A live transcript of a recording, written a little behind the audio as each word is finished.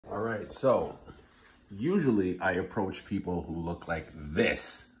All right, so usually I approach people who look like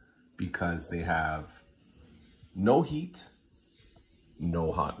this because they have no heat,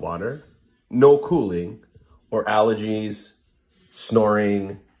 no hot water, no cooling, or allergies,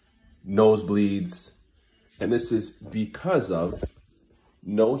 snoring, nosebleeds. And this is because of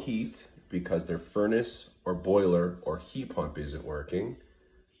no heat, because their furnace or boiler or heat pump isn't working.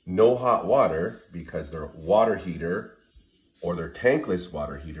 No hot water, because their water heater or their tankless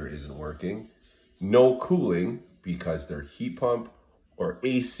water heater isn't working. No cooling, because their heat pump or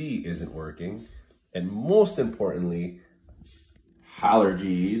AC isn't working. And most importantly,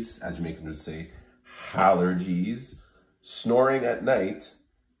 allergies, as Jamaicans would say, allergies, snoring at night,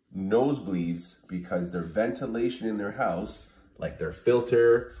 nosebleeds, because their ventilation in their house, like their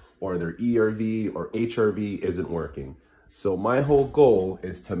filter or their ERV or HRV, isn't working. So my whole goal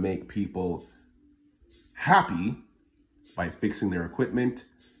is to make people happy by fixing their equipment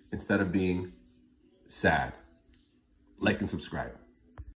instead of being sad. Like and subscribe.